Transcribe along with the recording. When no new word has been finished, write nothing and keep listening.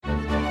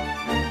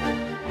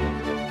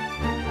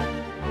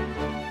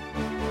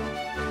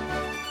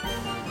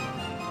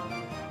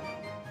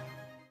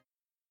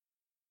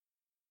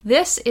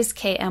This is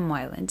K.M.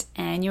 Wyland,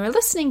 and you are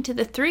listening to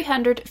the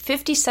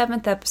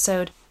 357th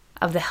episode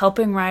of the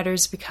Helping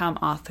Writers Become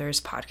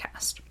Authors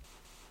podcast.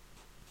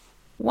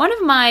 One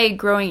of my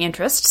growing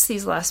interests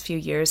these last few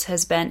years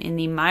has been in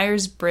the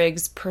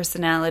Myers-Briggs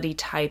personality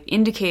type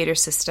indicator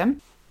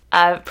system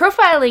of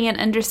profiling and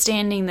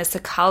understanding the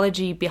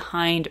psychology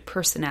behind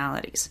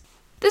personalities.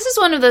 This is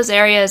one of those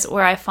areas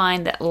where I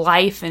find that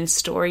life and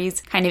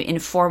stories kind of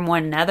inform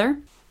one another.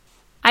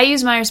 I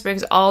use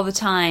Myers-Briggs all the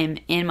time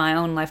in my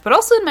own life, but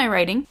also in my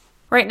writing.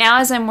 Right now,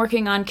 as I'm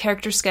working on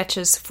character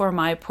sketches for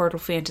my Portal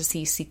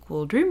Fantasy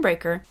sequel,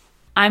 Dreambreaker,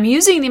 I'm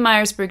using the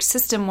Myers-Briggs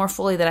system more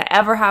fully than I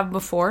ever have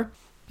before,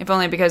 if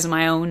only because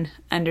my own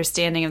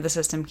understanding of the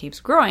system keeps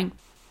growing.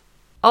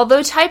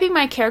 Although typing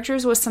my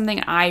characters was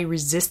something I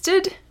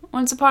resisted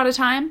once upon a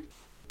time,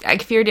 I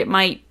feared it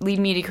might lead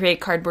me to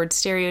create cardboard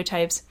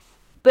stereotypes,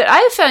 but I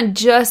have found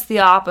just the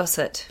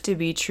opposite to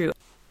be true.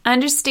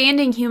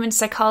 Understanding human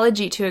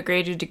psychology to a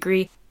greater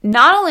degree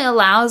not only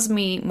allows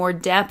me more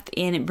depth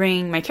in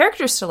bringing my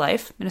characters to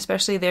life, and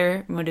especially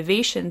their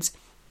motivations,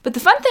 but the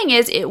fun thing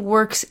is it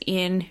works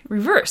in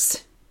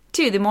reverse,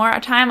 too. The more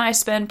time I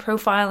spend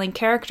profiling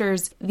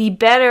characters, the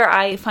better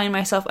I find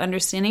myself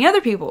understanding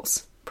other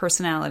people's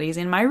personalities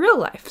in my real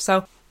life.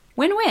 So,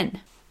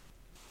 win-win.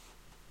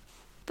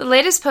 The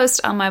latest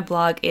post on my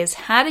blog is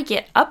how to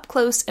get up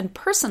close and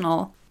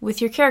personal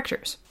with your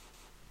characters.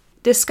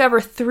 Discover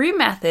 3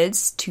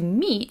 methods to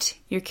meet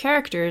your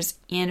characters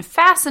in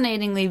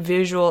fascinatingly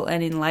visual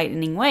and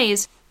enlightening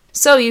ways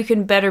so you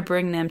can better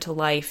bring them to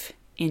life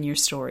in your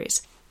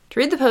stories. To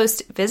read the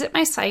post, visit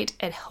my site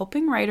at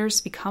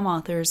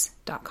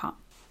helpingwritersbecomeauthors.com.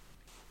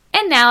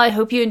 And now I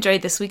hope you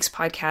enjoyed this week's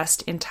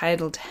podcast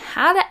entitled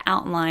How to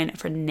Outline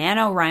for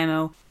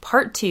NaNoWriMo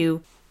Part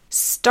 2.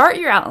 Start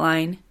your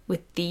outline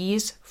with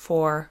these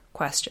 4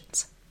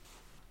 questions.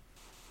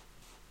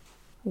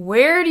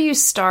 Where do you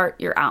start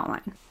your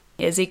outline?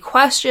 Is a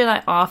question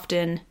I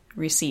often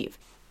receive.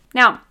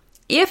 Now,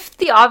 if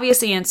the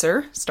obvious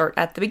answer, start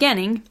at the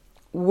beginning,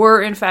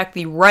 were in fact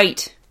the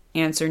right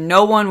answer,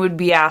 no one would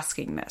be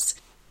asking this.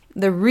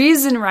 The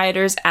reason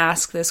writers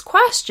ask this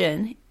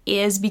question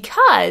is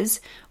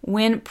because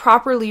when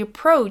properly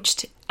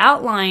approached,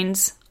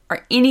 outlines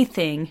are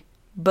anything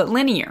but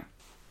linear,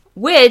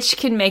 which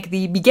can make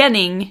the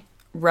beginning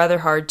rather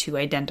hard to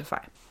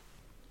identify.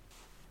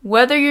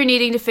 Whether you're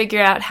needing to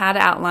figure out how to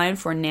outline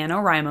for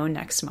NaNoWriMo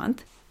next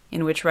month,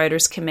 in which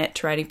writers commit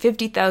to writing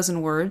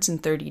 50,000 words in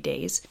 30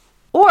 days,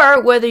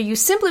 or whether you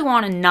simply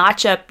want to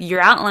notch up your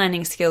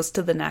outlining skills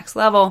to the next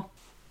level,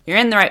 you're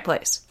in the right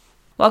place.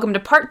 Welcome to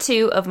part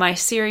 2 of my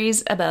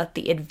series about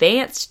the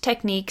advanced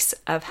techniques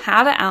of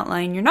how to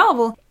outline your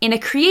novel in a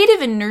creative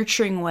and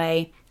nurturing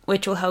way,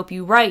 which will help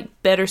you write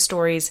better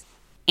stories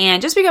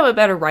and just become a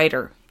better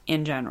writer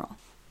in general.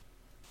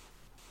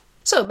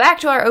 So back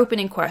to our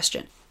opening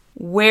question.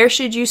 Where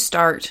should you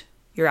start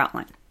your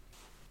outline?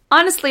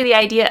 Honestly, the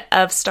idea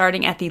of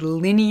starting at the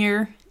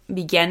linear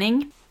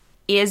beginning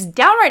is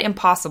downright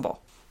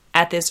impossible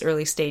at this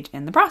early stage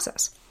in the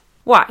process.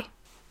 Why?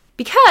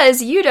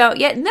 Because you don't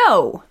yet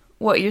know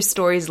what your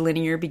story's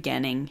linear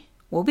beginning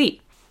will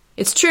be.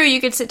 It's true you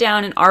could sit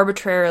down and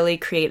arbitrarily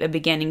create a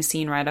beginning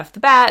scene right off the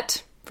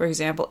bat. For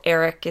example,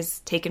 Eric is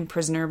taken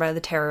prisoner by the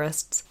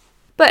terrorists.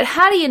 But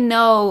how do you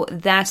know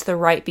that's the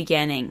right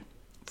beginning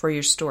for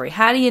your story?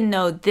 How do you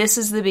know this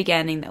is the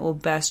beginning that will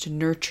best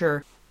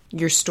nurture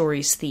your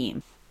story's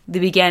theme? The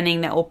beginning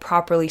that will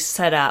properly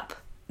set up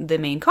the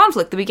main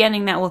conflict. The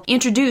beginning that will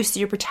introduce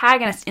your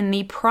protagonist in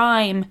the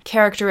prime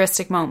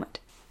characteristic moment.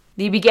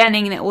 The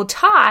beginning that will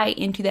tie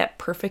into that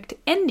perfect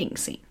ending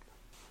scene.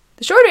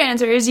 The short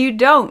answer is you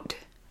don't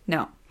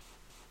know.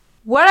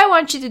 What I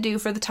want you to do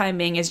for the time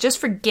being is just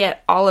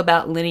forget all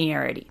about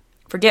linearity.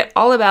 Forget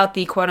all about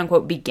the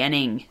quote-unquote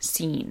beginning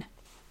scene.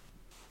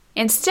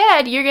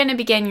 Instead, you're going to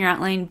begin your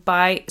outline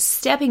by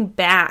stepping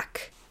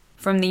back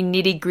from the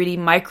nitty-gritty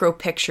micro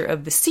picture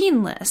of the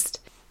scene list.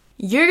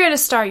 You're going to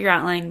start your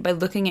outline by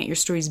looking at your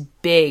story's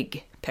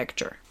big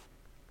picture.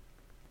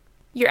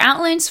 Your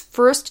outline's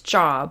first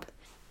job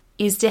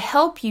is to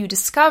help you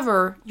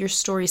discover your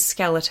story's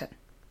skeleton.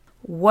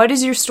 What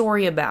is your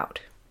story about?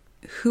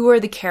 Who are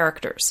the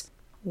characters?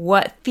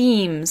 What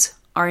themes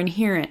are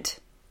inherent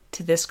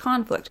to this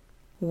conflict?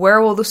 Where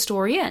will the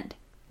story end?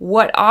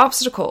 What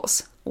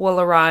obstacles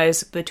will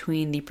arise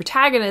between the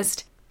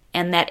protagonist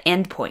and that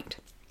endpoint?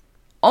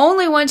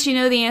 Only once you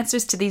know the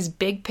answers to these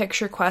big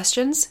picture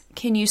questions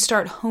can you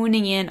start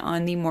honing in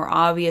on the more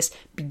obvious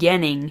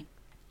beginning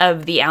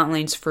of the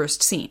outline's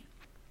first scene,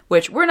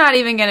 which we're not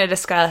even going to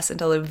discuss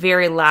until the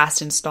very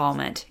last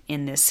installment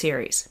in this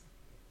series.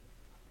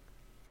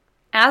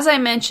 As I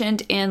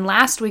mentioned in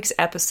last week's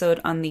episode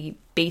on the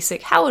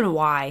basic how and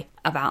why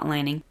of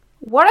outlining,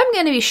 what I'm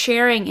going to be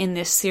sharing in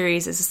this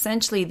series is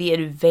essentially the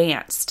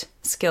advanced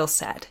skill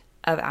set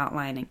of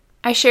outlining.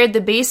 I shared the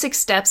basic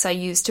steps I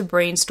use to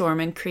brainstorm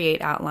and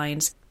create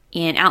outlines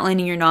in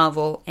Outlining Your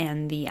Novel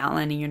and the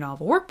Outlining Your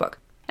Novel workbook.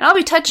 And I'll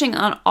be touching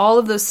on all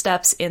of those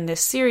steps in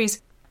this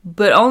series,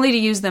 but only to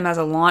use them as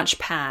a launch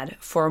pad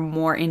for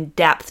more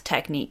in-depth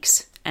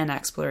techniques and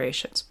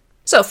explorations.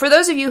 So for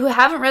those of you who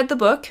haven't read the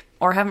book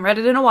or haven't read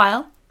it in a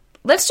while,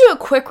 let's do a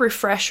quick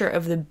refresher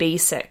of the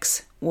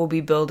basics we'll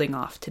be building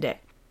off today.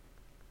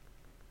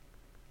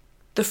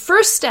 The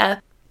first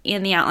step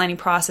in the outlining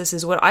process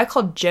is what I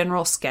call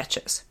general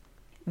sketches.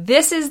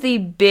 This is the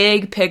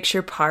big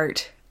picture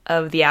part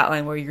of the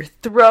outline where you're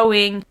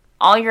throwing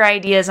all your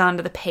ideas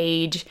onto the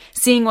page,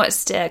 seeing what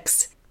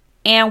sticks,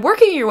 and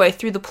working your way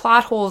through the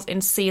plot holes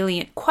and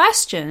salient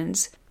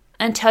questions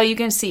until you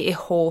can see a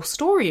whole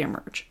story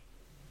emerge.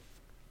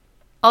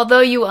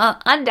 Although you will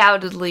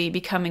undoubtedly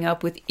be coming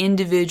up with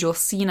individual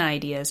scene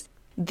ideas,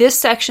 this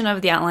section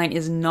of the outline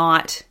is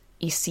not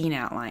a scene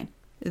outline.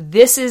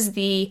 This is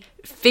the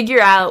figure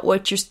out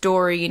what your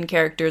story and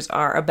characters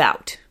are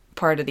about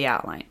part of the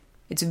outline.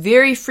 It's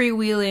very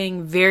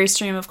freewheeling, very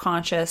stream of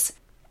conscious,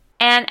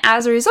 and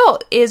as a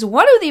result is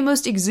one of the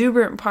most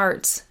exuberant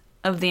parts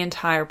of the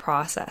entire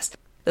process.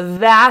 The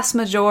vast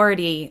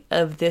majority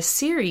of this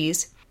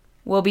series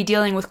will be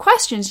dealing with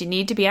questions you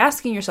need to be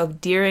asking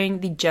yourself during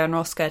the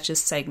general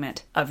sketches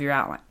segment of your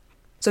outline.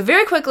 So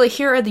very quickly,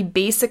 here are the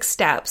basic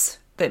steps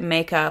that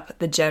make up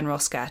the general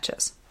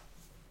sketches.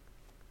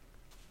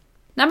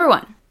 Number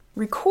 1,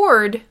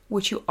 record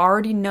what you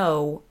already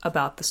know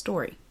about the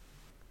story.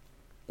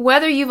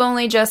 Whether you've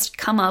only just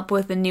come up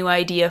with a new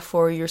idea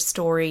for your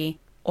story,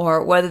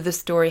 or whether the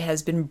story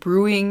has been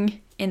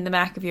brewing in the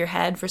back of your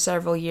head for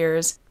several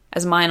years,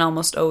 as mine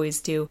almost always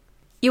do,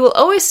 you will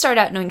always start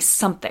out knowing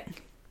something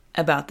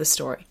about the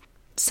story.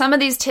 Some of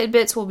these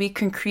tidbits will be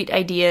concrete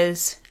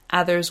ideas,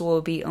 others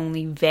will be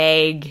only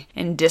vague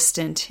and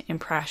distant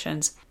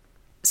impressions.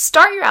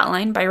 Start your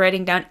outline by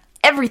writing down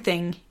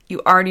everything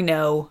you already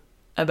know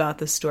about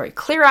the story.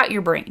 Clear out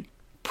your brain.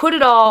 Put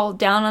it all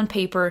down on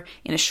paper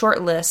in a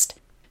short list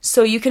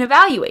so you can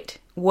evaluate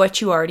what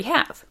you already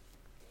have.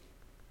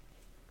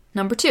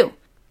 Number 2,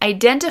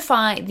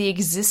 identify the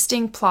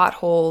existing plot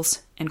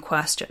holes and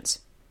questions.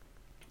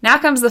 Now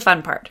comes the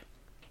fun part.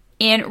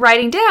 In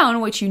writing down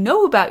what you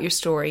know about your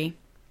story,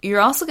 you're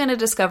also going to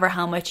discover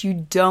how much you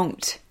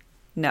don't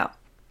know.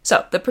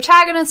 So, the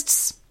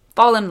protagonists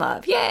fall in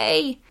love.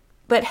 Yay!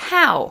 But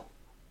how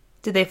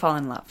did they fall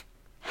in love?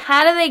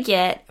 How do they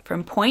get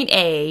from point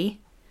A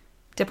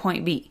to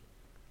point B?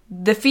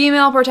 The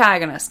female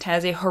protagonist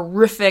has a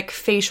horrific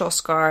facial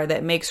scar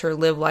that makes her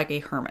live like a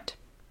hermit.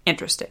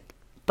 Interesting.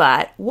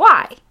 But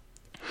why?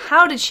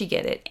 How did she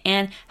get it?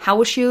 And how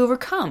will she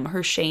overcome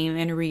her shame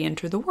and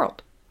re-enter the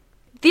world?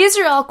 These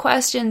are all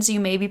questions you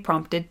may be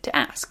prompted to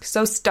ask.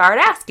 So start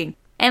asking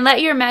and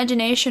let your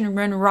imagination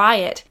run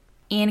riot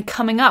in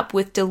coming up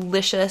with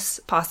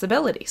delicious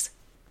possibilities.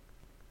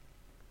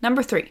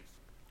 Number 3,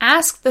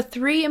 ask the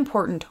 3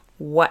 important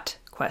what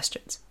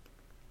questions.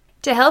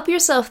 To help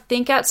yourself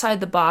think outside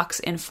the box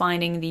in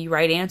finding the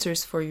right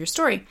answers for your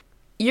story,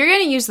 you're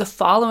going to use the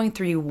following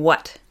 3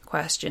 what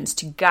questions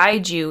to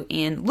guide you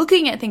in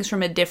looking at things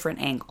from a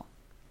different angle.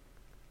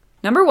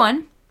 Number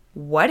 1,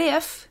 what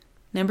if?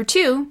 Number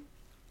 2,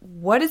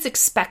 what is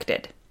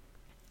expected?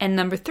 And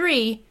number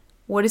 3,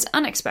 what is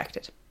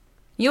unexpected?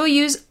 You'll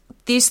use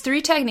these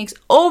 3 techniques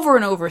over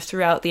and over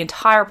throughout the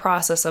entire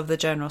process of the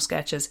general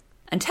sketches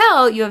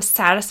until you have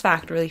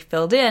satisfactorily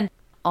filled in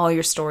all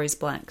your story's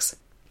blanks.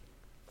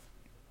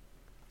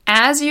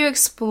 As you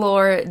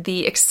explore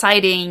the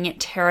exciting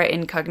terra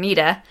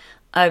incognita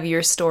of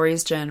your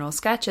story's general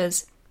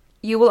sketches,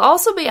 you will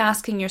also be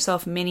asking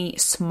yourself many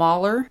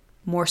smaller,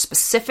 more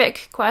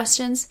specific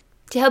questions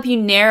to help you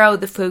narrow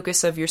the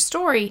focus of your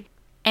story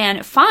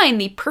and find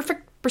the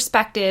perfect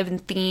perspective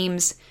and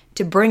themes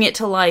to bring it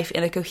to life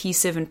in a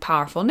cohesive and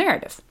powerful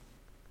narrative.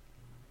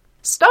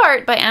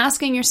 Start by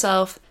asking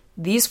yourself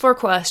these 4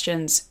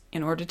 questions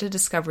in order to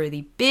discover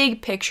the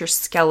big picture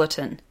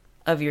skeleton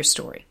of your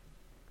story.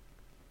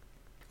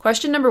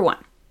 Question number 1.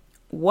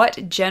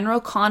 What general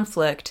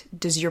conflict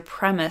does your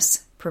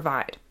premise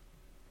provide?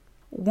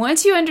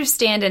 Once you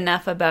understand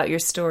enough about your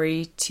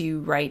story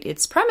to write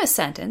its premise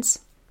sentence,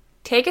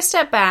 take a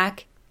step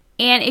back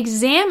and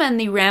examine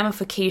the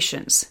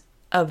ramifications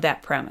of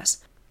that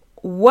premise.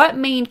 What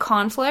main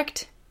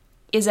conflict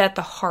is at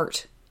the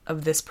heart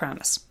of this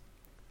premise?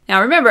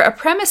 Now remember, a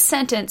premise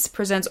sentence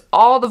presents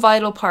all the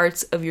vital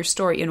parts of your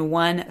story in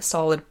one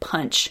solid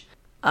punch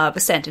of a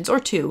sentence or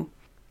 2.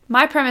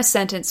 My premise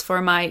sentence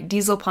for my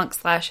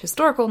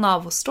dieselpunk/historical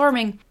novel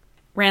Storming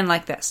ran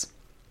like this.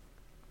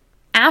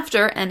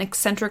 After an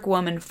eccentric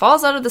woman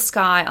falls out of the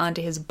sky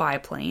onto his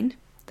biplane,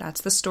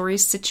 that's the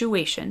story's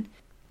situation,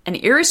 an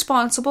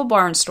irresponsible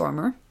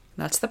barnstormer,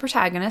 that's the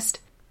protagonist,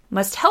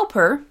 must help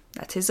her,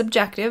 that's his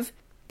objective,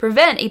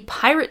 prevent a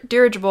pirate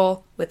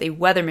dirigible with a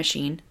weather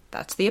machine,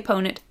 that's the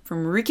opponent,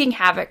 from wreaking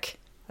havoc,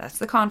 that's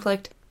the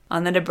conflict,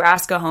 on the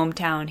Nebraska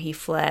hometown he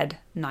fled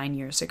 9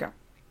 years ago.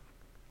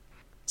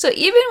 So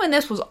even when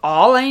this was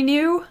all I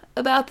knew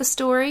about the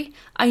story,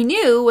 I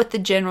knew what the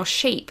general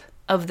shape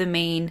of the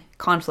main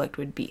conflict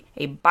would be.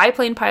 A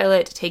biplane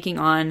pilot taking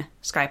on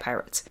sky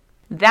pirates.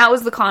 That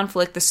was the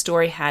conflict the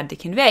story had to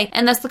convey,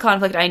 and that's the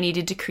conflict I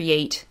needed to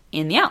create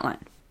in the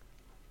outline.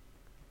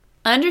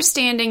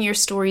 Understanding your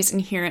story's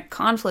inherent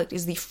conflict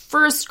is the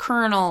first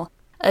kernel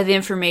of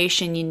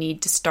information you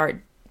need to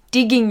start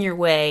digging your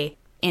way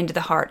into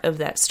the heart of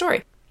that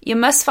story. You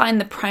must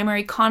find the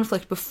primary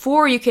conflict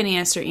before you can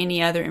answer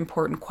any other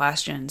important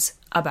questions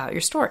about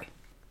your story.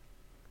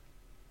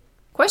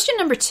 Question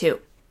number 2.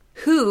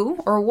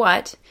 Who or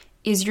what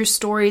is your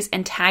story's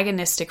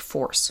antagonistic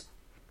force?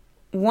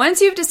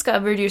 Once you've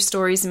discovered your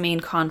story's main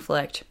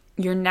conflict,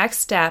 your next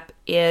step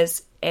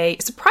is a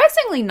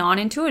surprisingly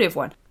non-intuitive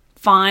one.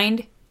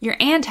 Find your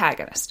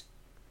antagonist.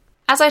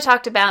 As I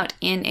talked about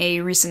in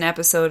a recent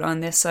episode on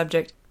this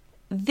subject,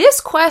 this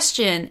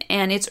question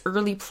and its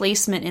early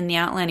placement in the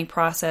outlining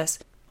process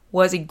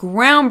was a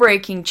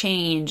groundbreaking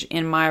change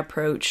in my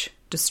approach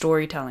to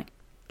storytelling.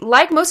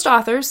 Like most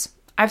authors,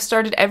 I've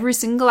started every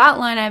single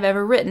outline I've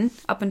ever written,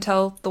 up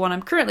until the one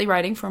I'm currently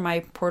writing for my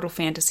Portal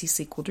Fantasy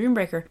sequel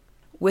Dreambreaker,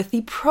 with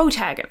the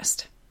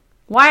protagonist.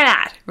 Why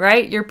not,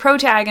 right? Your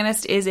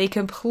protagonist is a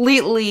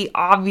completely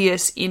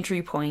obvious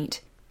entry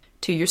point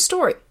to your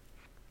story.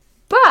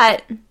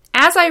 But,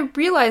 as I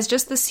realized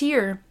just this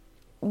year,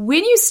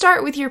 when you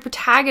start with your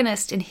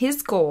protagonist and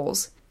his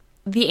goals,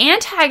 the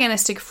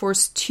antagonistic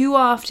force too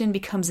often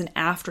becomes an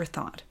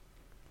afterthought.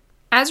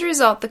 As a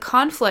result, the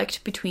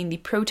conflict between the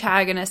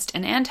protagonist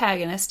and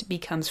antagonist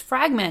becomes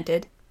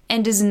fragmented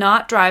and does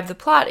not drive the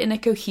plot in a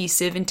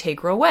cohesive,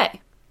 integral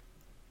way.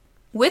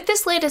 With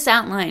this latest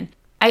outline,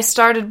 I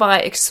started by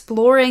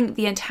exploring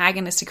the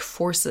antagonistic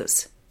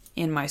forces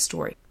in my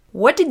story.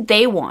 What did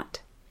they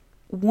want?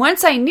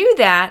 Once I knew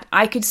that,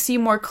 I could see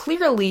more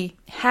clearly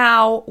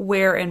how,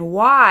 where, and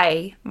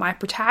why my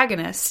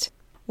protagonist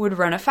would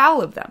run afoul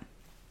of them.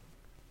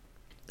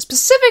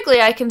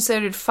 Specifically, I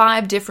considered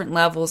 5 different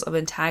levels of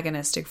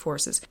antagonistic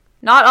forces,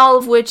 not all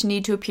of which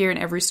need to appear in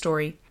every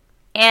story,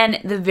 and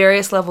the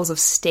various levels of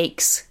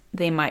stakes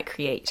they might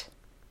create.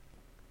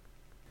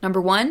 Number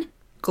 1,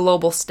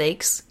 global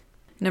stakes.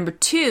 Number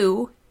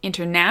 2,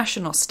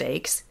 international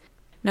stakes.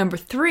 Number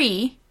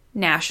 3,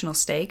 national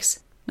stakes.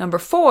 Number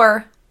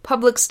 4,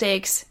 public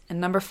stakes. And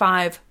number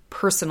 5,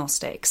 personal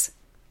stakes.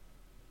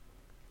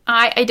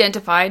 I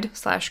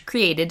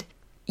identified/created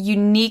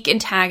unique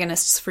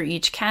antagonists for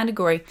each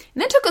category,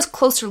 and then took a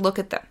closer look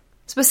at them.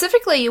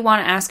 Specifically, you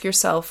want to ask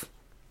yourself,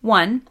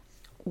 1,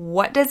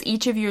 what does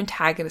each of your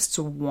antagonists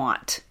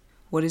want?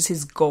 What is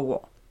his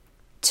goal?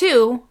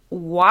 2,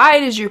 why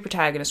does your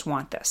protagonist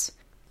want this?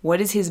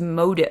 What is his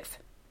motive?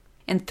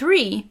 And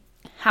 3,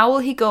 how will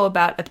he go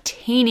about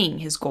obtaining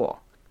his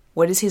goal?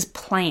 What is his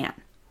plan?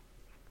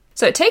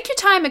 So take your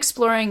time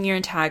exploring your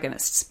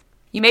antagonists.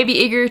 You may be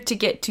eager to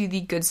get to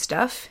the good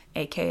stuff,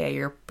 aka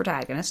your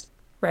protagonist,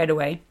 right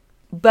away,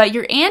 but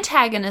your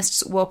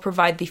antagonists will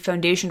provide the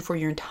foundation for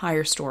your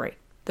entire story.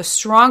 The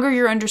stronger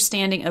your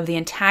understanding of the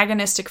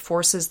antagonistic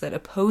forces that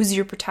oppose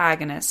your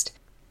protagonist,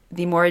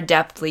 the more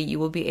adeptly you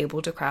will be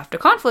able to craft a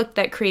conflict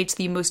that creates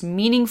the most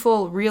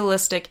meaningful,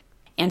 realistic,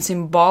 and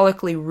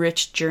symbolically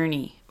rich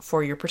journey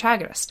for your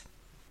protagonist.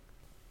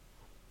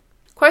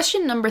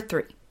 Question number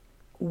 3.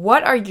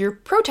 What are your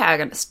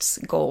protagonist's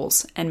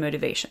goals and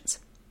motivations?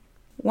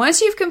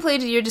 Once you've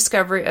completed your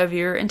discovery of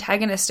your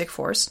antagonistic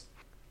force,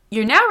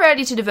 you're now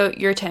ready to devote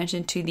your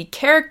attention to the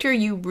character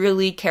you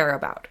really care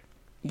about,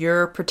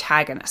 your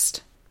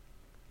protagonist.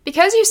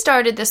 Because you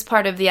started this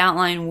part of the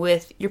outline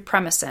with your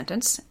premise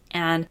sentence,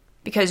 and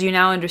because you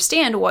now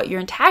understand what your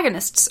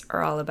antagonists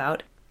are all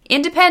about,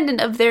 independent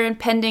of their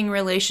impending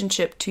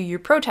relationship to your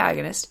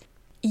protagonist,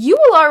 you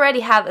will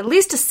already have at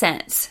least a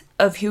sense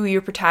of who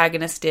your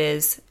protagonist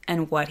is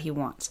and what he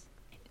wants.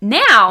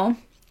 Now,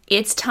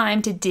 it's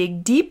time to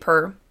dig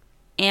deeper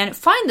and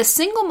find the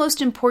single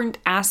most important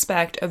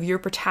aspect of your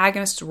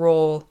protagonist's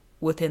role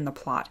within the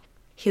plot,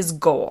 his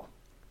goal,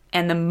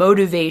 and the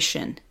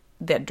motivation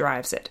that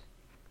drives it.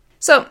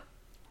 So,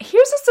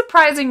 here's a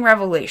surprising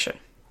revelation.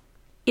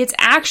 It's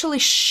actually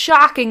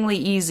shockingly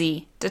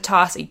easy to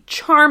toss a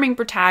charming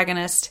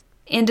protagonist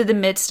into the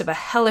midst of a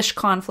hellish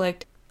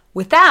conflict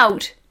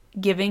without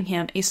giving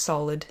him a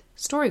solid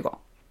story goal.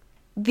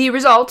 The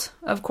result,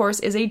 of course,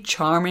 is a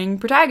charming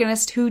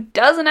protagonist who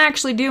doesn't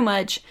actually do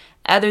much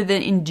other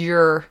than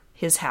endure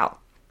his hell.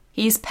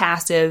 He's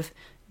passive,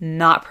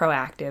 not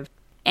proactive,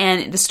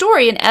 and the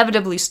story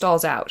inevitably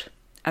stalls out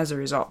as a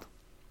result.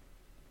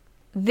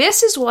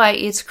 This is why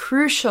it's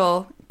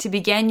crucial to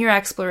begin your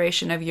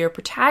exploration of your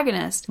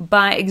protagonist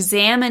by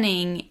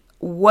examining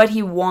what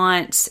he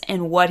wants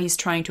and what he's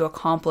trying to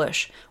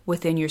accomplish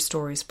within your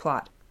story's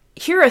plot.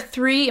 Here are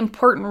 3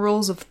 important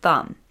rules of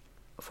thumb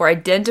for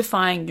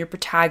identifying your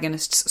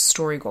protagonist's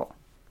story goal.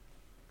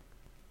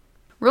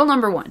 Rule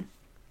number 1.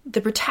 The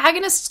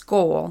protagonist's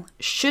goal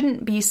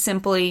shouldn't be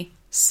simply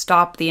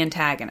stop the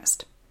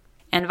antagonist.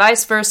 And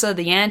vice versa,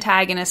 the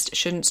antagonist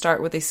shouldn't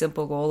start with a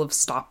simple goal of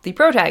stop the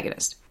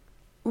protagonist.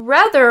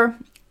 Rather,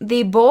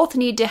 they both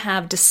need to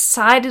have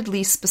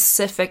decidedly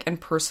specific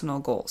and personal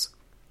goals.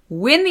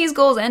 When these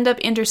goals end up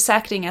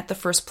intersecting at the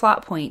first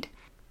plot point,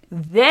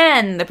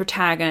 then the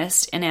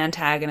protagonist and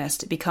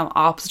antagonist become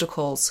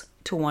obstacles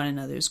to one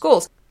another's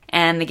goals,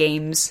 and the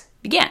games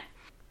begin.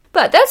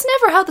 But that's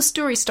never how the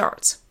story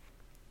starts.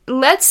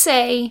 Let's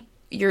say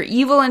your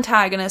evil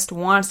antagonist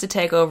wants to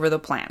take over the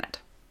planet.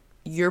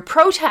 Your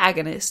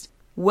protagonist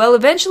will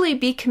eventually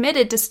be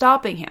committed to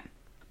stopping him,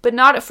 but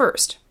not at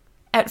first.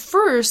 At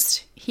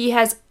first, he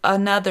has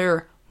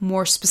another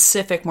more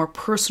specific, more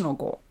personal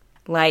goal,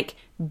 like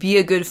be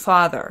a good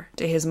father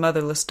to his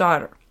motherless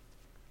daughter.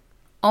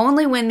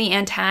 Only when the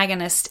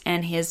antagonist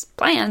and his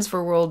plans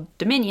for world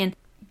dominion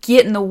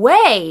get in the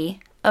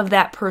way of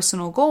that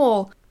personal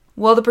goal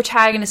will the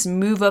protagonist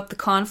move up the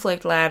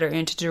conflict ladder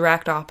into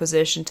direct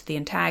opposition to the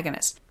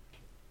antagonist.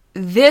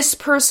 This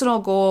personal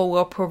goal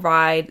will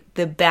provide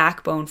the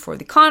backbone for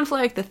the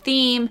conflict, the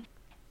theme,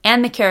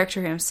 and the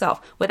character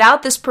himself.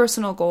 Without this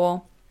personal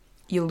goal,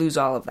 you lose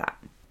all of that.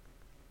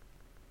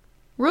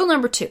 Rule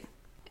number 2.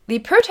 The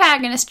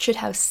protagonist should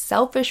have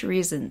selfish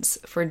reasons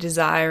for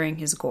desiring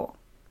his goal.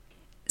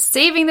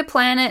 Saving the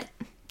planet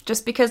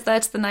just because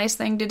that's the nice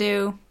thing to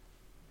do?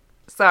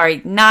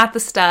 Sorry, not the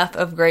stuff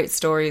of great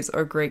stories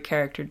or great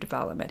character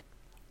development.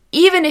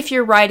 Even if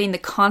you're writing the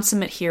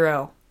consummate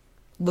hero,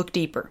 look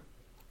deeper.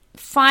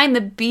 Find the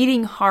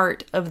beating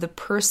heart of the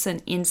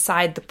person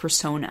inside the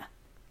persona.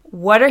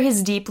 What are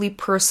his deeply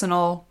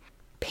personal,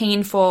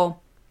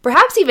 painful,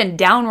 perhaps even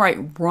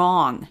downright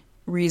wrong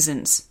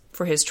reasons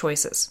for his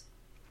choices?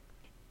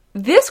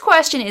 This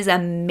question is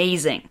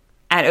amazing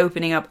at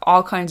opening up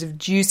all kinds of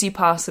juicy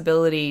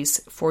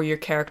possibilities for your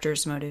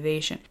character's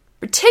motivation.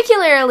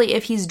 Particularly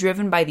if he's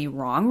driven by the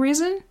wrong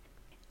reason,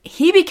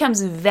 he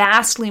becomes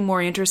vastly more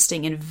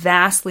interesting and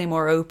vastly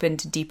more open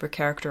to deeper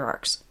character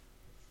arcs.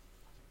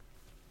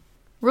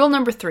 Rule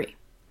number 3.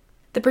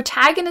 The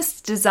protagonist's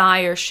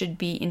desire should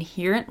be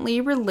inherently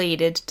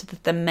related to the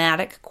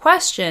thematic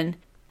question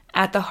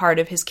at the heart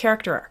of his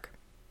character arc.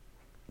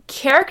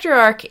 Character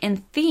arc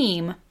and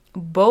theme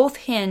both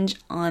hinge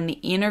on the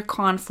inner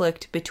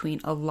conflict between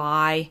a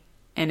lie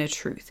and a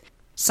truth,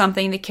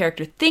 something the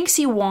character thinks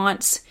he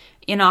wants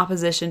in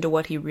opposition to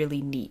what he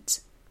really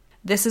needs.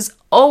 This is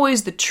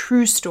always the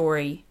true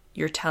story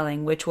you're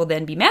telling, which will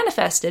then be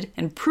manifested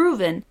and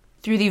proven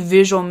through the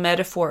visual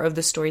metaphor of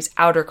the story's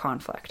outer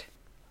conflict.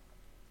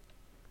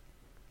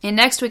 In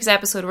next week's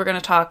episode, we're going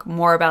to talk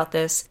more about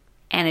this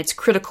and its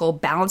critical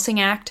balancing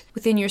act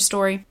within your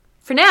story.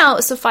 For now,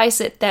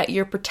 suffice it that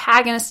your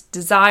protagonist's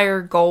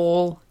desire,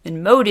 goal,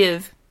 and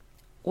motive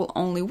will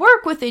only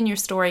work within your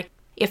story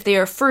if they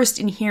are first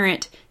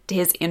inherent to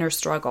his inner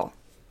struggle.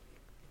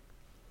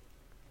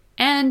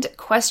 And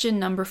question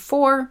number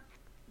 4,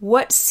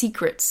 what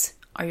secrets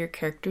are your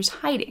characters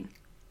hiding?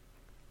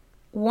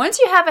 Once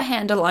you have a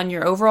handle on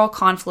your overall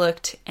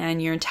conflict and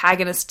your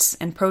antagonists'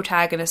 and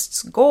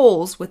protagonists'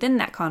 goals within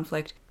that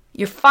conflict,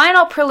 your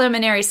final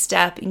preliminary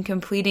step in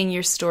completing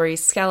your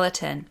story's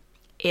skeleton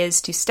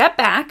is to step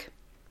back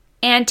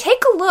and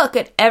take a look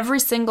at every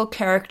single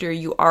character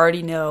you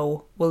already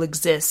know will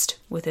exist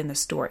within the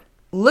story.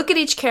 Look at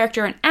each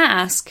character and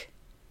ask,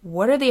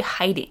 what are they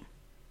hiding?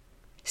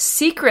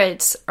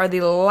 Secrets are the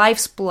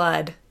life's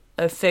blood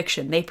of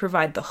fiction. They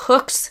provide the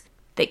hooks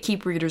that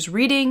keep readers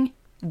reading,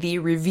 the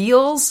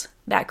reveals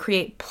that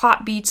create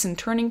plot beats and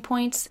turning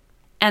points,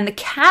 and the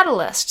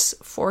catalysts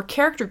for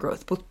character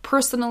growth, both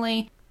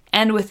personally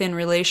and within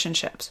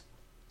relationships.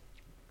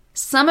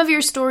 Some of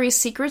your story's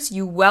secrets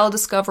you will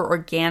discover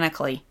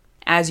organically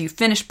as you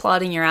finish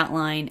plotting your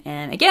outline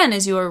and, again,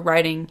 as you are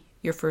writing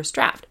your first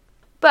draft.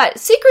 But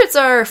secrets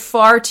are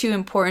far too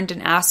important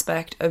an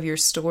aspect of your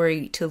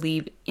story to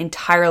leave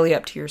entirely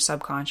up to your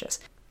subconscious.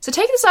 So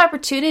take this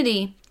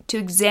opportunity to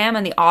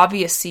examine the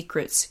obvious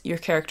secrets your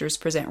characters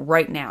present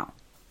right now.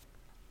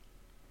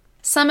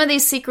 Some of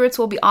these secrets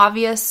will be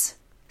obvious,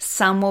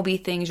 some will be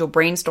things you'll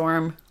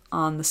brainstorm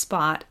on the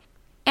spot,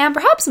 and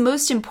perhaps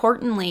most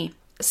importantly,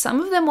 some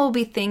of them will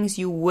be things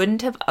you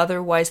wouldn't have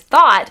otherwise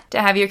thought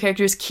to have your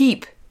characters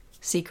keep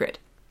secret.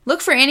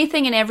 Look for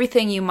anything and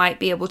everything you might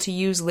be able to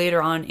use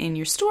later on in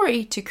your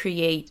story to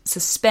create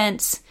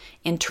suspense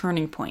and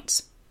turning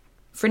points.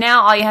 For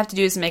now, all you have to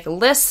do is make a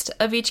list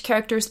of each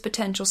character's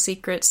potential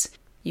secrets.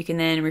 You can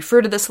then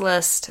refer to this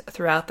list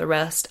throughout the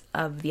rest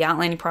of the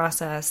outlining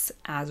process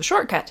as a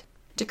shortcut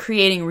to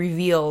creating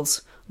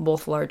reveals,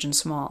 both large and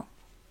small.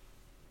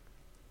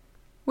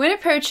 When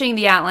approaching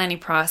the outlining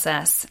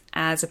process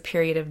as a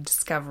period of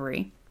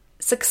discovery,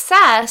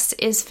 success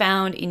is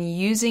found in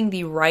using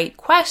the right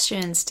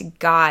questions to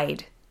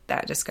guide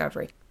that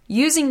discovery.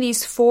 Using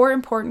these 4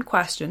 important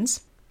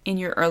questions in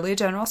your early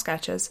general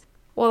sketches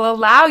will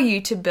allow you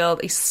to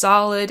build a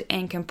solid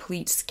and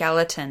complete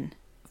skeleton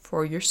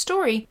for your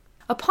story,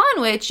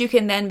 upon which you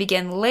can then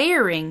begin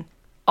layering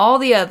all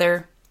the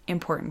other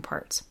important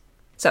parts.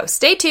 So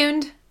stay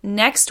tuned.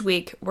 Next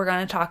week, we're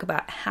going to talk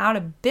about how to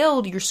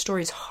build your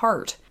story's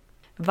heart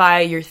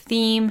via your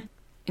theme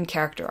and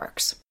character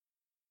arcs.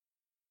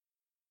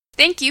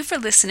 Thank you for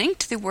listening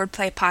to the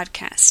Wordplay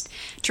Podcast.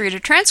 To read a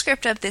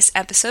transcript of this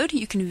episode,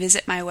 you can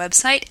visit my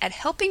website at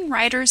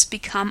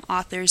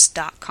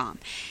helpingwritersbecomeauthors.com.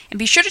 And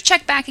be sure to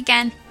check back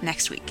again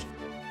next week.